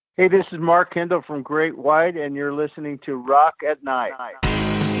Hey, this is Mark Kendall from Great White, and you're listening to Rock at Night. Yeah.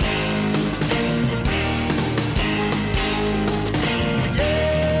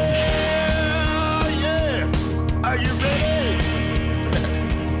 Are you ready?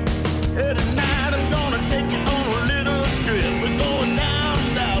 Hey, tonight I'm gonna take you on a little trip. We're going down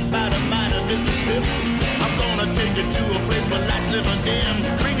south by the mighty Mississippi. I'm gonna take you to a place where lights never dim.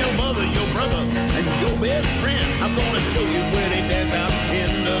 Bring your mother, your brother, and your best friend. I'm gonna show you where they dance out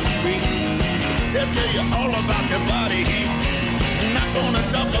in the street. They'll tell you all about your body heat. Not gonna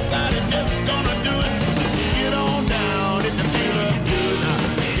talk about it, just gonna do it. Get on down if you feel up good.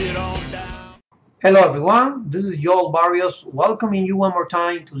 Now, get on down. Hello, everyone. This is Joel Barrios welcoming you one more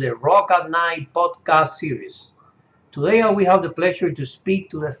time to the Rock at Night podcast series. Today, we have the pleasure to speak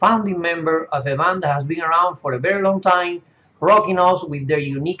to the founding member of a band that has been around for a very long time, rocking us with their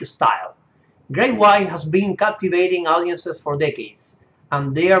unique style. Great White has been captivating audiences for decades,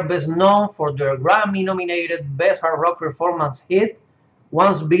 and they are best known for their Grammy-nominated Best Hard Rock Performance hit,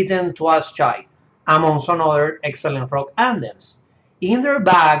 Once Bitten, Twice Shy, among some other excellent rock anthems. In their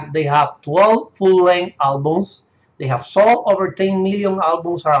bag, they have 12 full-length albums. They have sold over 10 million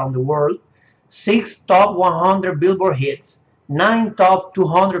albums around the world, 6 top 100 Billboard hits, 9 top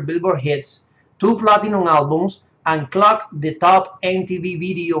 200 Billboard hits, 2 platinum albums, and clocked the top MTV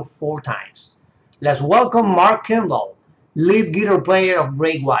video 4 times. Let's welcome Mark Kendall, lead guitar player of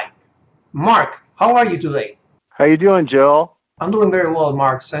Great White. Mark, how are you today? How you doing, Joel? I'm doing very well,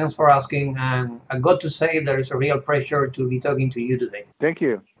 Mark. Thanks for asking. And I got to say there is a real pleasure to be talking to you today. Thank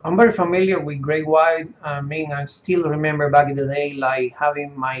you. I'm very familiar with Great White. I mean, I still remember back in the day, like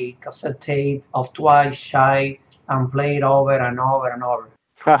having my cassette tape of Twice Shy and play it over and over and over.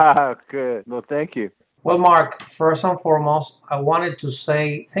 Good. Well, thank you. Well, Mark, first and foremost, I wanted to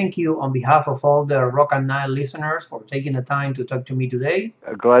say thank you on behalf of all the Rock and Night listeners for taking the time to talk to me today.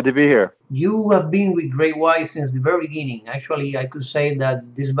 Glad to be here. You have been with Great White since the very beginning. Actually, I could say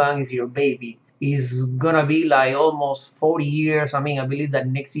that this band is your baby. It's gonna be like almost 40 years. I mean, I believe that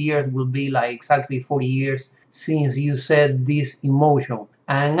next year will be like exactly 40 years since you set this in motion.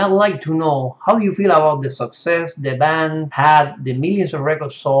 And I'd like to know how do you feel about the success the band had, the millions of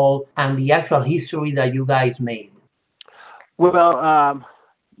records sold, and the actual history that you guys made? Well,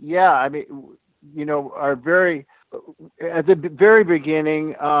 yeah, I mean, our at the very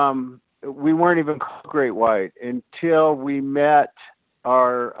beginning, we weren't even called Great White until we met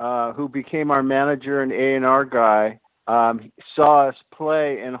our, who became our manager and A&R guy, saw us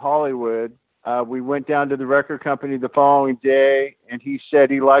play in Hollywood. We went down to the record company the following day, and he said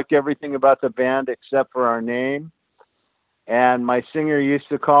he liked everything about the band except for our name. And my singer used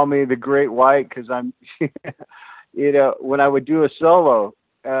to call me the Great White because I'm, when I would do a solo,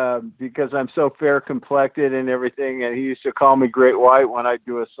 because I'm so fair complected and everything, and he used to call me Great White when I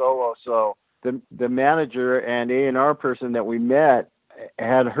do a solo. So the manager and A&R person that we met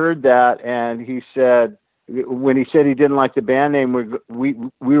had heard that, and he said, when he said he didn't like the band name,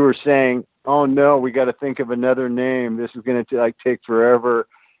 we were saying, oh no, we got to think of another name. This is going to take forever.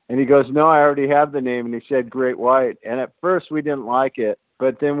 And he goes, no, I already have the name. And he said Great White. And at first we didn't like it,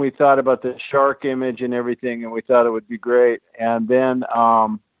 but then we thought about the shark image and everything, and we thought it would be great. And then,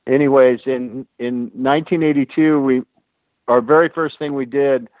 anyways, in 1982, our very first thing we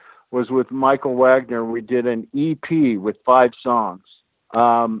did was with Michael Wagner. We did an EP with 5 songs.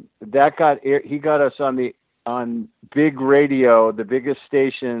 He got us on big radio, the biggest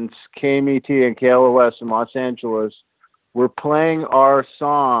stations, KMET and KLOS in Los Angeles, were playing our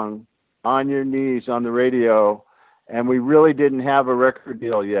song On Your Knees on the radio, and we really didn't have a record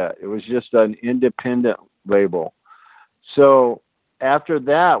deal yet. It was just an independent label. So after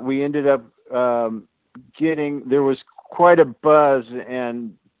that, we ended up there was quite a buzz,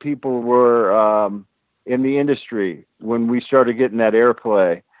 and people were in the industry when we started getting that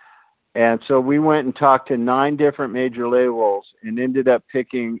airplay. And so we went and talked to 9 different major labels and ended up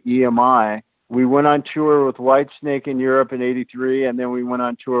picking EMI. We went on tour with Whitesnake in Europe in '83, and then we went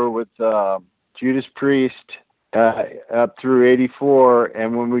on tour with Judas Priest up through '84.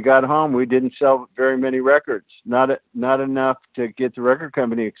 And when we got home, we didn't sell very many records, not enough to get the record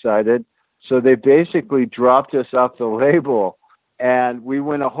company excited. So they basically dropped us off the label, and we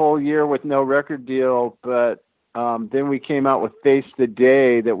went a whole year with no record deal, but then we came out with Face the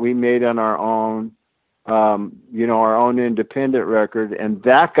Day that we made on our own, our own independent record. And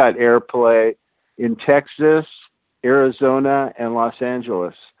that got airplay in Texas, Arizona, and Los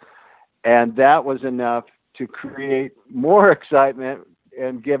Angeles. And that was enough to create more excitement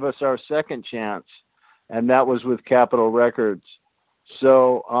and give us our second chance. And that was with Capitol Records.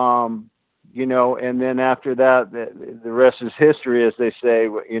 So and then after that, the rest is history, as they say.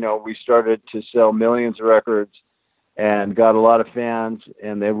 We started to sell millions of records and got a lot of fans,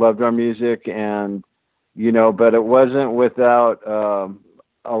 and they loved our music, and but it wasn't without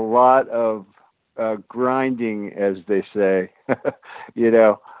a lot of grinding, as they say.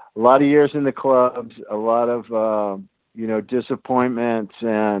 A lot of years in the clubs, a lot of disappointments,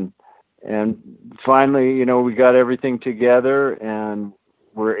 and finally, we got everything together and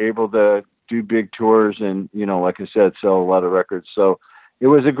we're able to do big tours and, like I said, sell a lot of records. So it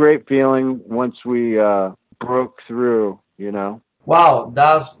was a great feeling once we broke through. Wow,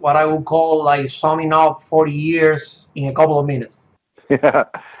 that's what I would call like summing up 40 years in a couple of minutes. Yeah,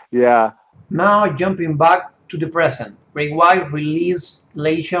 yeah. Now jumping back to the present. Great White released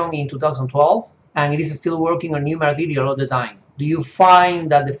Elation in 2012 and it is still working on new material all the time. Do you find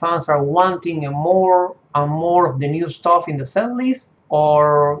that the fans are wanting more and more of the new stuff in the set list,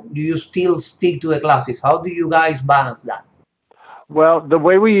 or do you still stick to the classics? How do you guys balance that? Well, the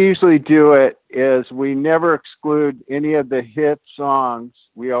way we usually do it is we never exclude any of the hit songs.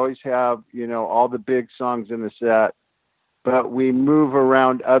 We always have, all the big songs in the set, but we move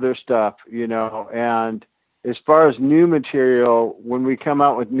around other stuff, and as far as new material, when we come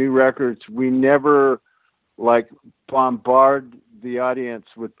out with new records, we never like bombard the audience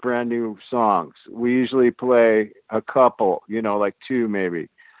with brand new songs. We usually play a couple, like two maybe,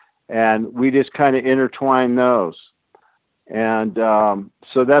 and we just kind of intertwine those. And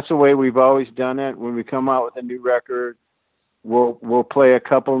so that's the way we've always done it. When we come out with a new record, we'll play a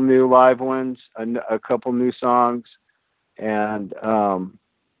couple new live ones, a couple new songs, and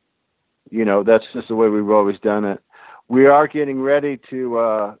that's just the way we've always done it. We are getting ready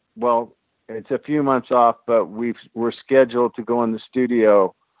to it's a few months off, but we're scheduled to go in the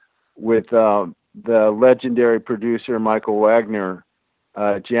studio with the legendary producer Michael Wagner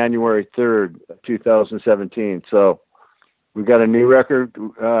January 3rd, 2017. So we've got a new record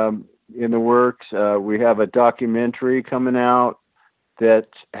in the works. We have a documentary coming out that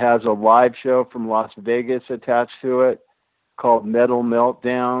has a live show from Las Vegas attached to it called Metal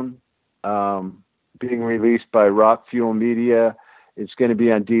Meltdown, being released by Rock Fuel Media. It's going to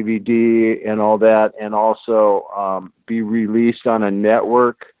be on DVD and all that, and also be released on a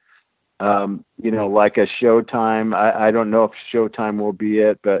network, like a Showtime. I don't know if Showtime will be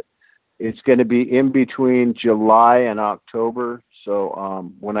it, but it's going to be in between July and October.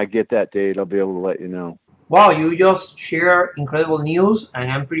 So when I get that date, I'll be able to let you know. Wow, you just share incredible news, and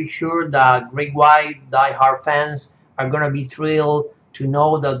I'm pretty sure that Great White diehard fans are going to be thrilled to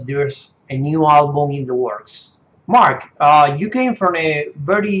know that there's a new album in the works. Mark, you came from a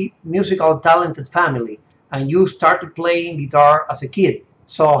very musical, talented family, and you started playing guitar as a kid.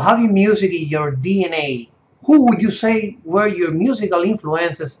 So having music in your DNA, who would you say were your musical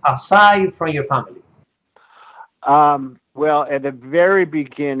influences aside from your family? Well, at the very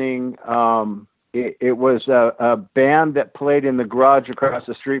beginning, it was a band that played in the garage across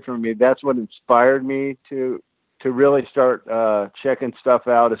the street from me. That's what inspired me to really start checking stuff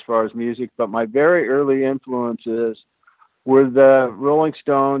out as far as music. But my very early influences were the Rolling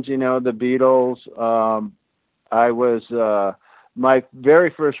Stones, the Beatles. My very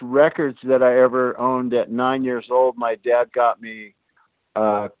first records that I ever owned at 9 years old, my dad got me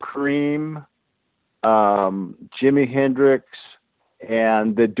Cream, Jimi Hendrix,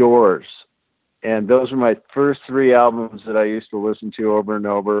 and The Doors. And those were my first three albums that I used to listen to over and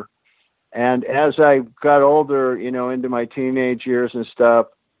over. And as I got older, into my teenage years and stuff,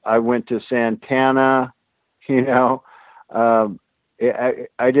 I went to Santana, I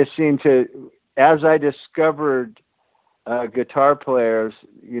just seemed to, as I discovered guitar players,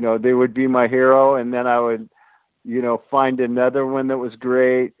 they would be my hero. And then I would, find another one that was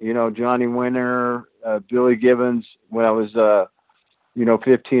great, Johnny Winter, Billy Gibbons. When I was,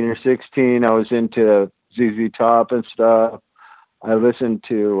 15 or 16, I was into ZZ Top and stuff. I listened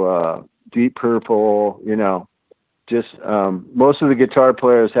to Deep Purple, just most of the guitar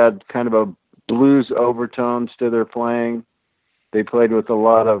players had kind of a blues overtones to their playing. They played with a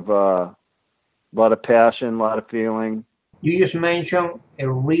lot of passion, a lot of feeling. You just mentioned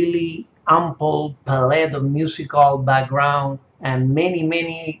a really ample palette of musical background and many,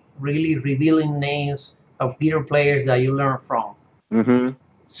 many really revealing names of guitar players that you learn from. Mm-hmm.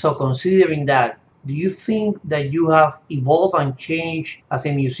 So considering that, do you think that you have evolved and changed as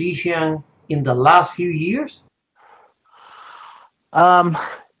a musician in the last few years? The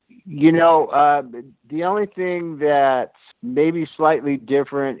only thing that's maybe slightly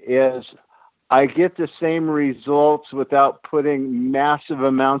different is I get the same results without putting massive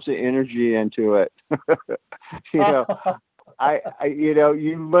amounts of energy into it.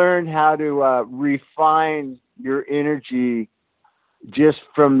 you learn how to refine your energy just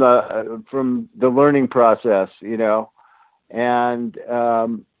from the learning process, and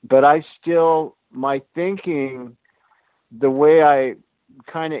but I still, my thinking, the way I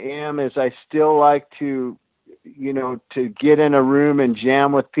kind of am is I still like to, to get in a room and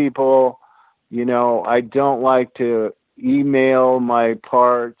jam with people. I don't like to email my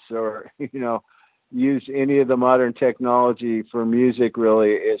parts or, use any of the modern technology for music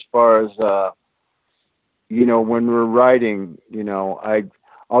really, as far as, when we're writing,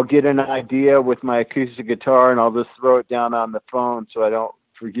 I'll get an idea with my acoustic guitar and I'll just throw it down on the phone so I don't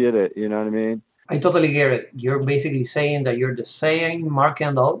forget it. You know what I mean? I totally get it. You're basically saying that you're the same Mark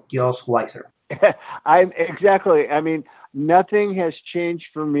Kendall, just wiser. I'm exactly. I mean, nothing has changed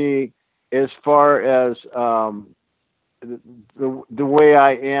for me as far as the way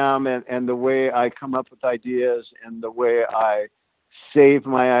I am and the way I come up with ideas and the way I save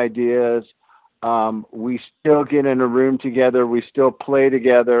my ideas. We still get in a room together. We still play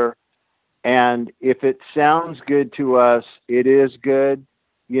together. And if it sounds good to us, it is good.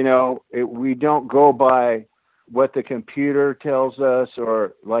 We don't go by what the computer tells us,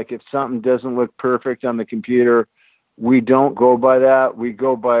 or like if something doesn't look perfect on the computer, we don't go by that. We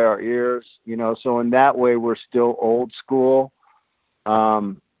go by our ears, so in that way, we're still old school.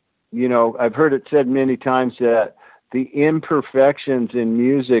 I've heard it said many times that the imperfections in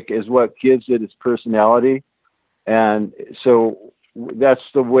music is what gives it its personality. And so that's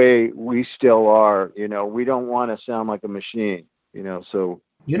the way we still are. We don't want to sound like a machine, so.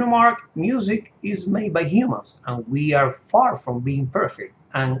 Mark, music is made by humans, and we are far from being perfect.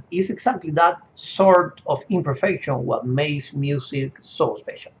 And it's exactly that sort of imperfection what makes music so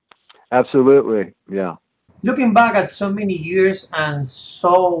special. Absolutely, yeah. Looking back at so many years and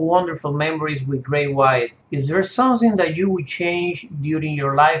so wonderful memories with Great White, is there something that you would change during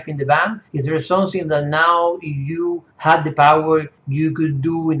your life in the band? Is there something that now, if you had the power, you could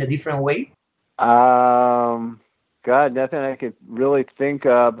do in a different way? God, nothing I could really think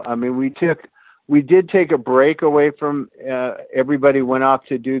of. I mean, we did take a break away from, everybody went off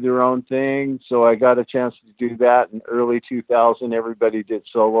to do their own thing. So I got a chance to do that in early 2000. Everybody did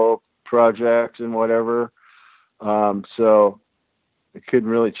solo projects and whatever. So I couldn't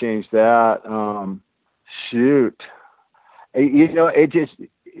really change that. Shoot. It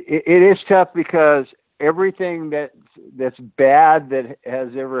is tough because everything that's bad that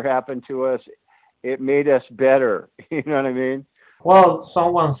has ever happened to us, it made us better. You know what I mean? Well,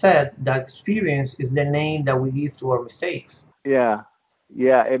 someone said that experience is the name that we give to our mistakes. Yeah.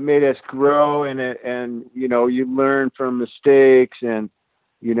 Yeah. It made us grow and you learn from mistakes, and,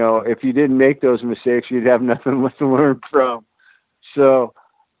 if you didn't make those mistakes, you'd have nothing left to learn from. So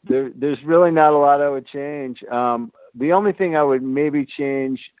there's really not a lot I would change. The only thing I would maybe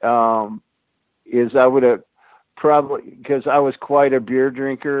change, is I would have probably, because I was quite a beer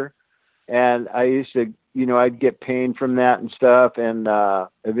drinker, and I used to, I'd get pain from that and stuff, and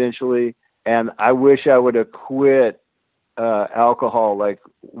eventually, and I wish I would have quit alcohol like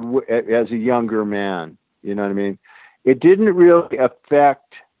as a younger man. You know what I mean? It didn't really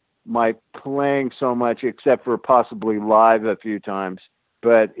affect my playing so much, except for possibly live a few times.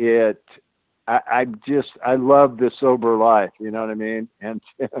 But I love the sober life. You know what I mean? And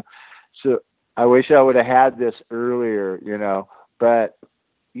so I wish I would have had this earlier. But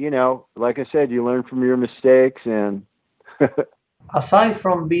like I said, you learn from your mistakes. And Aside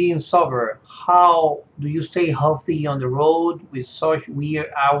from being sober, how do you stay healthy on the road with such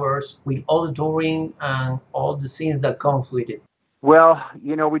weird hours, with all the touring and all the things that comes with it? well,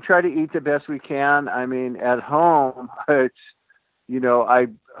 we try to eat the best we can. I mean, at home, it's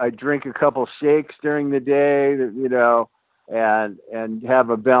I drink a couple shakes during the day, and have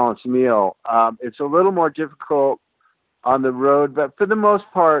a balanced meal. It's a little more difficult on the road, but for the most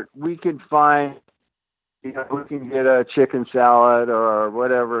part, we can find, we can get a chicken salad or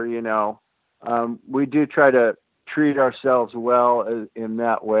whatever, we do try to treat ourselves well in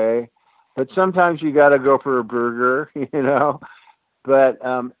that way, but sometimes you got to go for a burger, but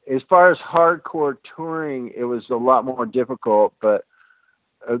as far as hardcore touring, it was a lot more difficult. But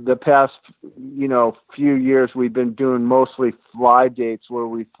the past, few years, we've been doing mostly fly dates where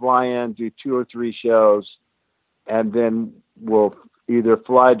we fly in, do 2 or 3 shows, and then we'll either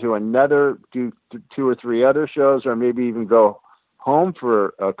fly to another, do 2 or 3 other shows, or maybe even go home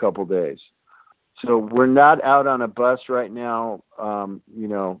for a couple days. So we're not out on a bus right now,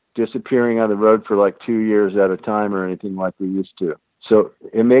 disappearing on the road for like 2 years at a time or anything like we used to. So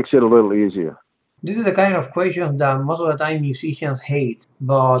it makes it a little easier. This is the kind of question that most of the time musicians hate,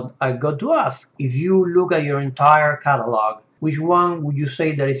 but I got to ask, if you look at your entire catalog, which one would you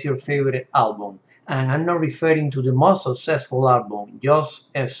say that is your favorite album? And I'm not referring to the most successful album, just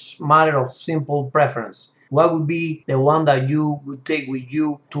a matter of simple preference. What would be the one that you would take with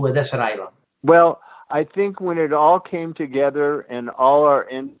you to a desert island? Well, I think when it all came together and all our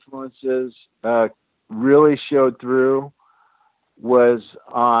influences really showed through was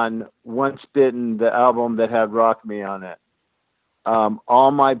on Once Bitten, the album that had Rock Me on it.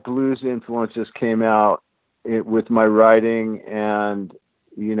 All my blues influences came out with my writing, and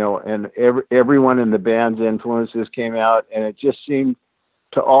everyone in the band's influences came out, and it just seemed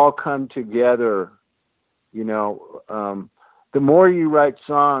to all come together. The more you write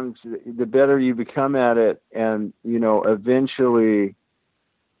songs, the better you become at it, and eventually,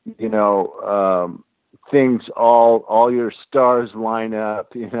 things all your stars line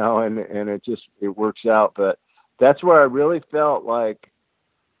up, and it works out. But that's where I really felt like,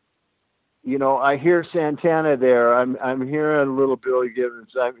 I hear Santana there. I'm hearing a little Billy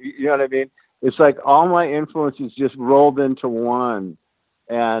Gibbons. You know what I mean? It's like all my influences just rolled into one,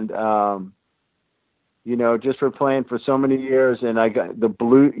 and just for playing for so many years, and I got the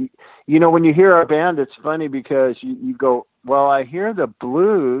blue. When you hear our band, it's funny because you go, well, I hear the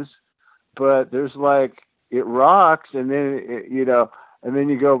blues, but there's like it rocks, and then and then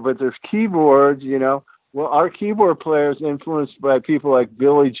you go, but there's keyboards. Well, our keyboard player is influenced by people like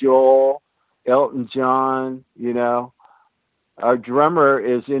Billy Joel, Elton John, our drummer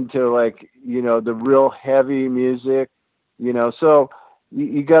is into like, the real heavy music, so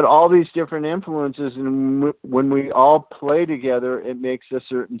you got all these different influences, and when we all play together, it makes a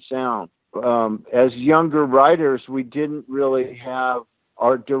certain sound. As younger writers, we didn't really have,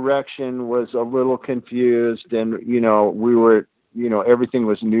 our direction was a little confused, and, we were, everything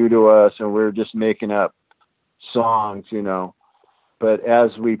was new to us, and we were just making up songs, but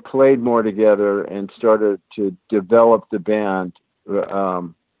as we played more together and started to develop the band,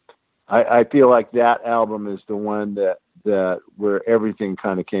 I feel like that album is the one that where everything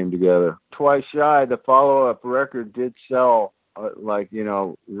kind of came together. Twice Shy, the follow-up record, did sell right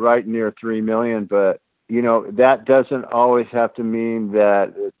near 3 million, but that doesn't always have to mean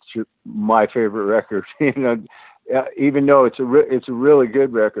that it's my favorite record. Even though it's a really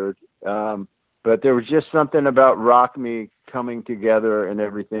good record. But there was just something about Rock Me coming together and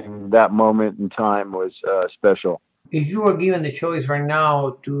everything. That moment in time was special. If you were given the choice right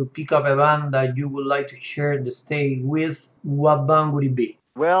now to pick up a band that you would like to share the stage with, what band would it be?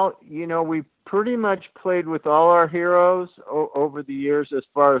 Well, we pretty much played with all our heroes over the years, as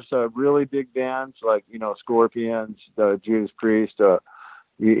far as really big bands like, Scorpions, Judas Priest,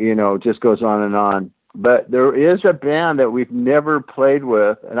 just goes on and on. But there is a band that we've never played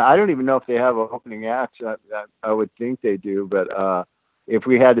with, and I don't even know if they have an opening act. I would think they do, but if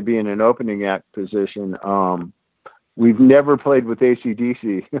we had to be in an opening act position, we've never played with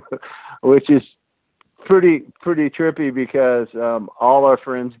AC/DC, which is pretty trippy because all our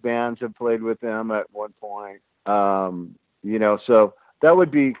friends' bands have played with them at one point. So that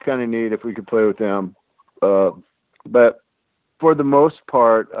would be kind of neat if we could play with them. But for the most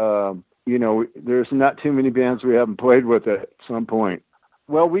part, there's not too many bands we haven't played with at some point.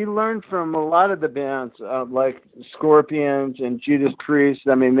 Well, we learned from a lot of the bands, like Scorpions and Judas Priest.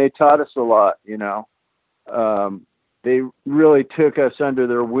 I mean, they taught us a lot, They really took us under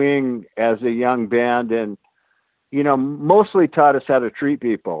their wing as a young band, and, mostly taught us how to treat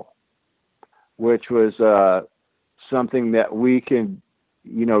people, which was something that we can,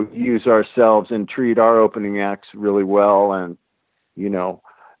 use ourselves and treat our opening acts really well. And,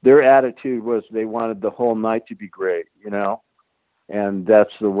 their attitude was they wanted the whole night to be great, and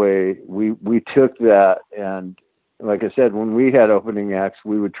that's the way we took that. And like I said, when we had opening acts,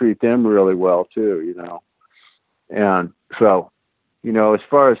 we would treat them really well too, And so, as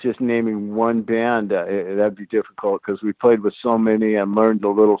far as just naming one band, that'd be difficult because we played with so many and learned a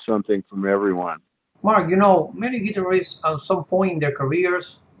little something from everyone. Mark, many guitarists at some point in their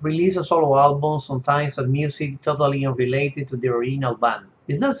careers release a solo album, sometimes with music totally unrelated to the original band.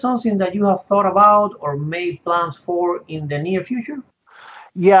 Is that something that you have thought about or made plans for in the near future?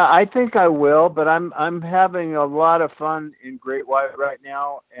 Yeah, I think I will, but I'm having a lot of fun in Great White right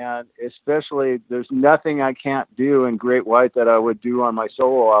now, and especially there's nothing I can't do in Great White that I would do on my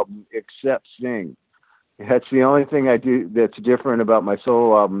solo album except sing. That's the only thing I do that's different about my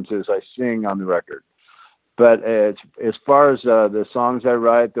solo albums is I sing on the record. But as far as the songs I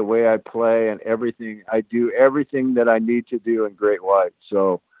write, the way I play and everything, I do everything that I need to do in Great White.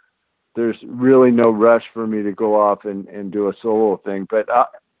 So there's really no rush for me to go off and do a solo thing. But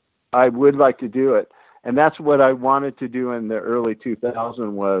I would like to do it. And that's what I wanted to do in the early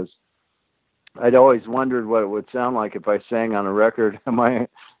 2000s was I'd always wondered what it would sound like if I sang on a record. Am I,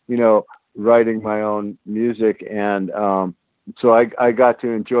 writing my own music? And so I got to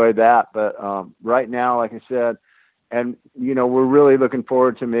enjoy that. But right now, like I said, and we're really looking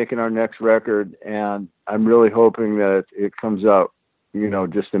forward to making our next record, and I'm really hoping that it comes out,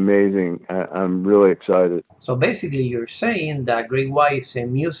 just amazing. I'm really excited. So basically, you're saying that Great White is a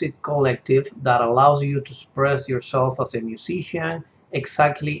music collective that allows you to express yourself as a musician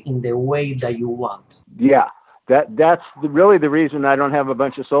exactly in the way that you want. Yeah, that's really the reason I don't have a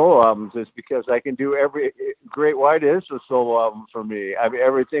bunch of solo albums, is because I can do Great White is a solo album for me. I mean,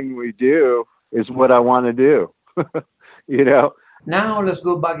 everything we do is what I want to do. you know. Now let's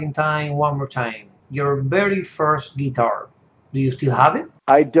go back in time one more time. Your very first guitar. Do you still have it?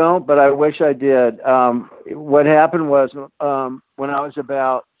 I don't, but I wish I did. What happened was, when I was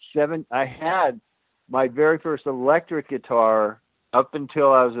about 7, I had my very first electric guitar up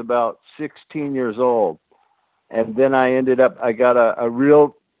until I was about 16 years old. And then I got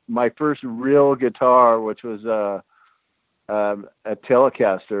my first real guitar, which was a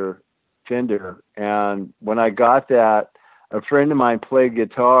Telecaster Fender. And when I got that, a friend of mine played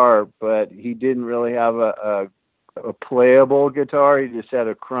guitar, but he didn't really have a playable guitar. He just had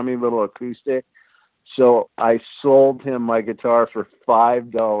a crummy little acoustic. So I sold him my guitar for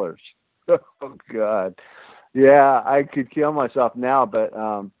 $5. Oh God. Yeah, I could kill myself now, but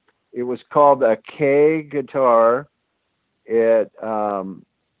it was called a K guitar. Kay,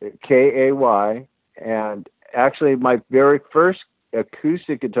 and actually my very first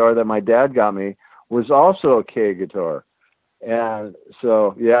acoustic guitar that my dad got me was also a K guitar. And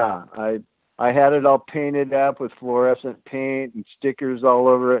so yeah, I had it all painted up with fluorescent paint and stickers all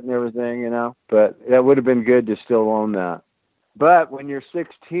over it and everything, but that would have been good to still own that. But when you're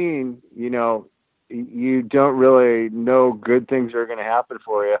 16, you don't really know good things are going to happen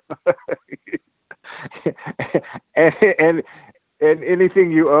for you. and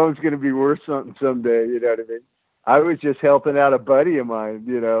anything you own is going to be worth something someday, you know what I mean? I was just helping out a buddy of mine,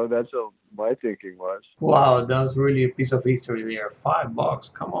 that's what my thinking was. Wow, that's really a piece of history there.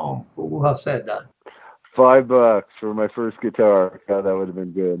 $5. Come on, who would have said that? $5 for my first guitar. God, that would have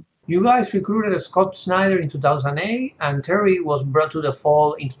been good. You guys recruited Scott Snyder in 2008, and Terry was brought to the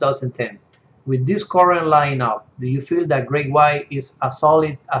fold in 2010. With this current lineup, do you feel that Great White is as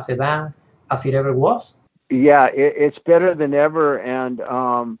solid as a band as it ever was? Yeah, it's better than ever, and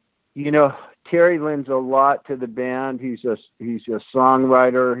Terry lends a lot to the band. He's a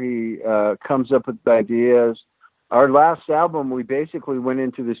songwriter. He comes up with ideas. Our last album, we basically went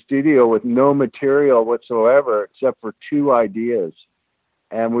into the studio with no material whatsoever except for 2 ideas,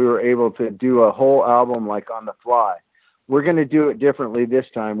 and we were able to do a whole album like on the fly. We're going to do it differently this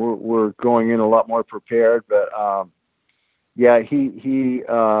time. We're going in a lot more prepared, but yeah, he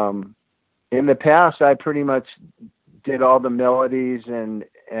in the past I pretty much did all the melodies and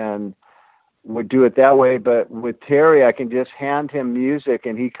would do it that way. But with Terry, I can just hand him music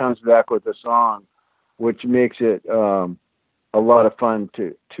and he comes back with a song, which makes it a lot of fun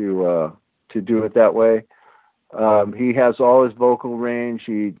to do it that way. He has all his vocal range.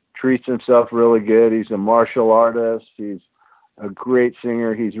 He treats himself really good. He's a martial artist. He's a great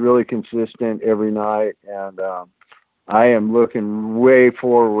singer. He's really consistent every night, and I am looking way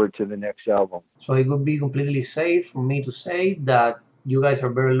forward to the next album. So it would be completely safe for me to say that you guys are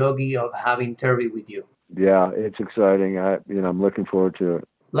very lucky of having Terry with you. Yeah, it's exciting. I'm looking forward to it.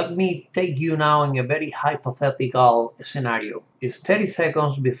 Let me take you now in a very hypothetical scenario. It's 30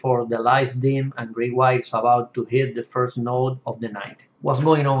 seconds before the lights dim and Great White is about to hit the first note of the night. What's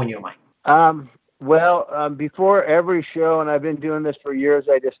going on in your mind? Before every show, and I've been doing this for years,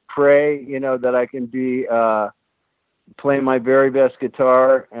 I just pray, that I can be playing my very best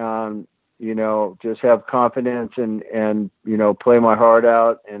guitar, just have confidence and play my heart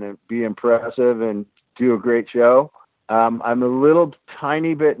out and be impressive and do a great show. I'm a little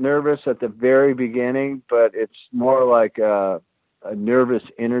tiny bit nervous at the very beginning, but it's more like a nervous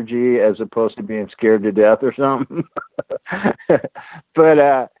energy as opposed to being scared to death or something.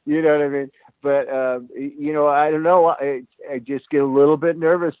 But, you know what I mean? But, I don't know. I just get a little bit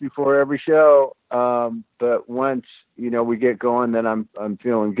nervous before every show. But once, we get going, then I'm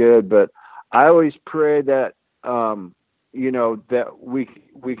feeling good. But I always pray that, that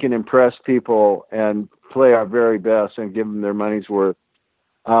we can impress people and play our very best and give them their money's worth.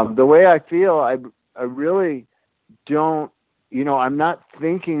 The way I feel, I really don't, I'm not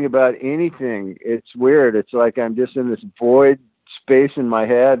thinking about anything. It's weird. It's like I'm just in this void space in my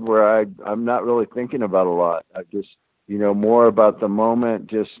head where I'm not really thinking about a lot. I just, more about the moment,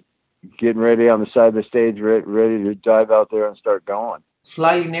 just getting ready on the side of the stage, ready to dive out there and start going.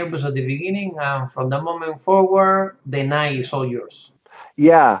 Slightly nervous at the beginning, and from that moment forward, the night is all yours.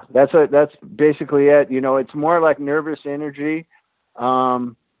 Yeah, that's basically it. It's more like nervous energy.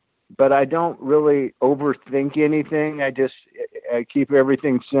 Um, but I don't really overthink anything. I keep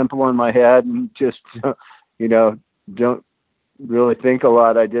everything simple in my head and just you know don't really think a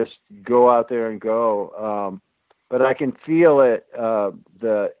lot. I just go out there and go. But I can feel it,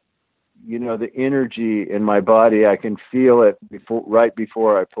 the energy in my body. I can feel it right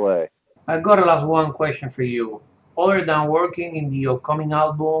before I play. I got a last one question for you. Other than working in the upcoming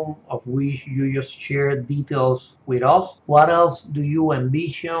album, of which you just shared details with us, what else do you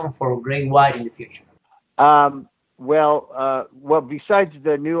envision for Great White in the future? Well, besides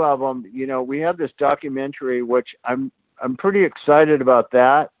the new album, we have this documentary, which I'm pretty excited about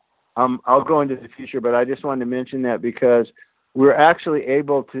that. I'll go into the future, but I just wanted to mention that because we're actually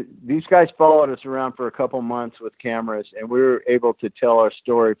able to. These guys followed us around for a couple months with cameras, and we were able to tell our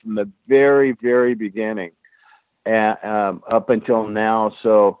story from the very, very beginning and up until now.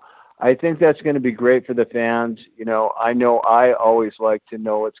 So I think that's going to be great for the fans. I know I always like to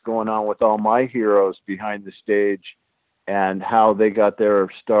know what's going on with all my heroes behind the stage and how they got their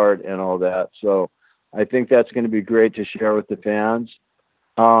start and all that. So I think that's going to be great to share with the fans.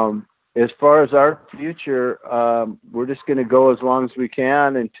 As far as our future, we're just going to go as long as we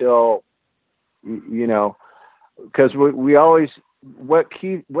can until, because we always, why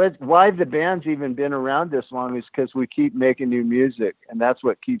the band's even been around this long is because we keep making new music, and that's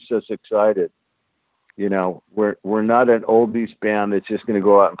what keeps us excited. We're not an oldies band that's just going to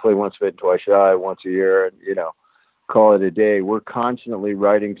go out and play Once Bitten Twice Shy once a year and call it a day. We're constantly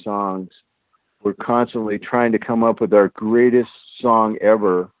writing songs. We're constantly trying to come up with our greatest song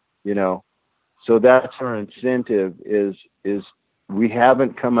ever. So that's our incentive. Is we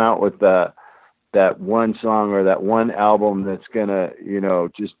haven't come out with that one song or that one album that's gonna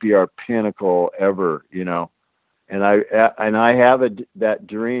just be our pinnacle ever. And I have that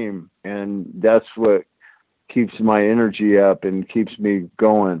dream, and that's what keeps my energy up and keeps me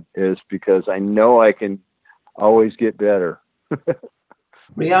going, is because I know I can always get better.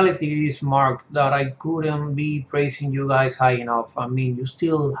 Reality is, Mark, that I couldn't be praising you guys high enough. I mean, you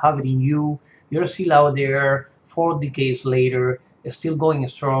still have it in you. You're still out there 4 decades later, still going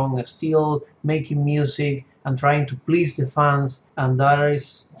strong, still making music and trying to please the fans. And that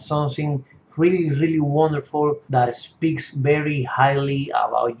is something really, really wonderful that speaks very highly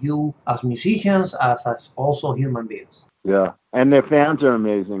about you as musicians, as also human beings. Yeah, and their fans are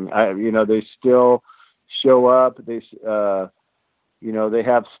amazing. They still show up. They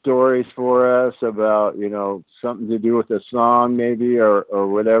have stories for us about, something to do with a song maybe or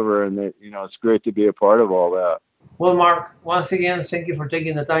whatever. And it's great to be a part of all that. Well, Mark, once again, thank you for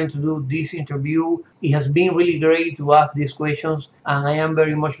taking the time to do this interview. It has been really great to ask these questions, and I am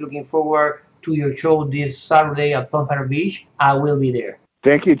very much looking forward to your show this Saturday at Pompano Beach. I will be there.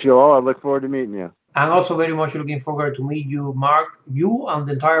 Thank you, Joel. I look forward to meeting you. I'm also very much looking forward to meet you, Mark, you and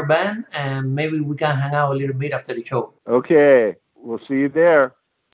the entire band, and maybe we can hang out a little bit after the show. Okay. We'll see you there.